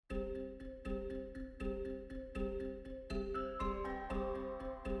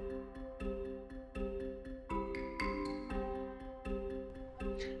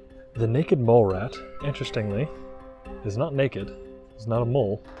The naked mole rat, interestingly, is not naked, is not a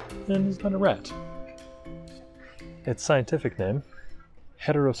mole, and is not a rat. Its scientific name,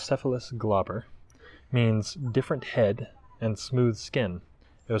 Heterocephalus glaber, means different head and smooth skin.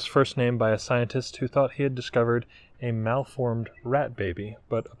 It was first named by a scientist who thought he had discovered a malformed rat baby,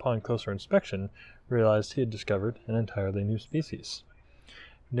 but upon closer inspection realized he had discovered an entirely new species.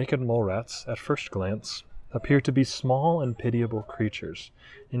 Naked mole rats, at first glance, appear to be small and pitiable creatures,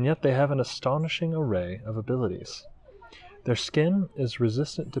 and yet they have an astonishing array of abilities. Their skin is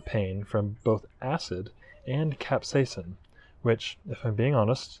resistant to pain from both acid and capsaicin, which, if I'm being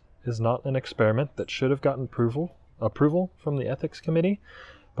honest, is not an experiment that should have gotten approval from the ethics committee,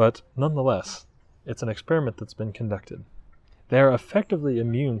 but nonetheless, it's an experiment that's been conducted. They are effectively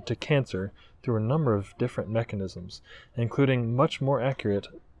immune to cancer through a number of different mechanisms, including much more accurate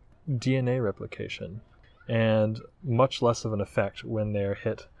DNA replication, and much less of an effect when they are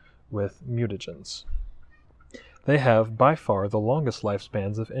hit with mutagens. They have by far the longest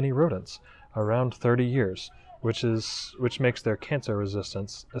lifespans of any rodents, around 30 years, which makes their cancer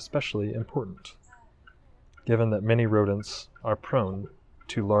resistance especially important, given that many rodents are prone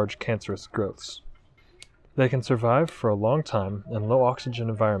to large cancerous growths. They can survive for a long time in low oxygen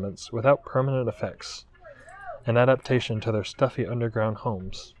environments without permanent effects, an adaptation to their stuffy underground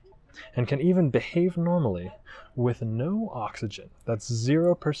homes, and can even behave normally with no oxygen, that's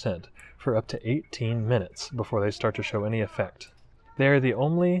 0%, for up to 18 minutes before they start to show any effect. They are the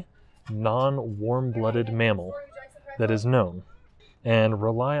only non-warm-blooded mammal that is known, and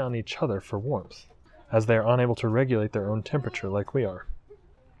rely on each other for warmth, as they are unable to regulate their own temperature like we are.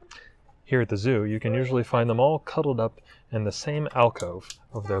 Here at the zoo, you can usually find them all cuddled up in the same alcove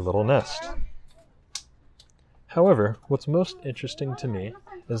of their little nest. However, what's most interesting to me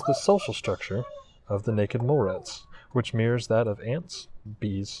is the social structure of the naked mole rats, which mirrors that of ants,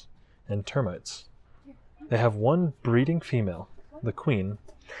 bees, and termites. They have one breeding female, the queen,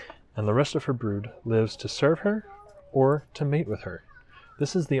 and the rest of her brood lives to serve her or to mate with her.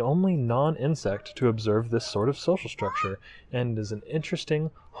 This is the only non-insect to observe this sort of social structure, and is an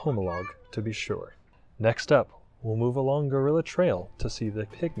interesting homologue to be sure. Next up, we'll move along Gorilla Trail to see the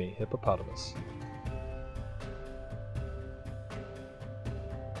pygmy hippopotamus.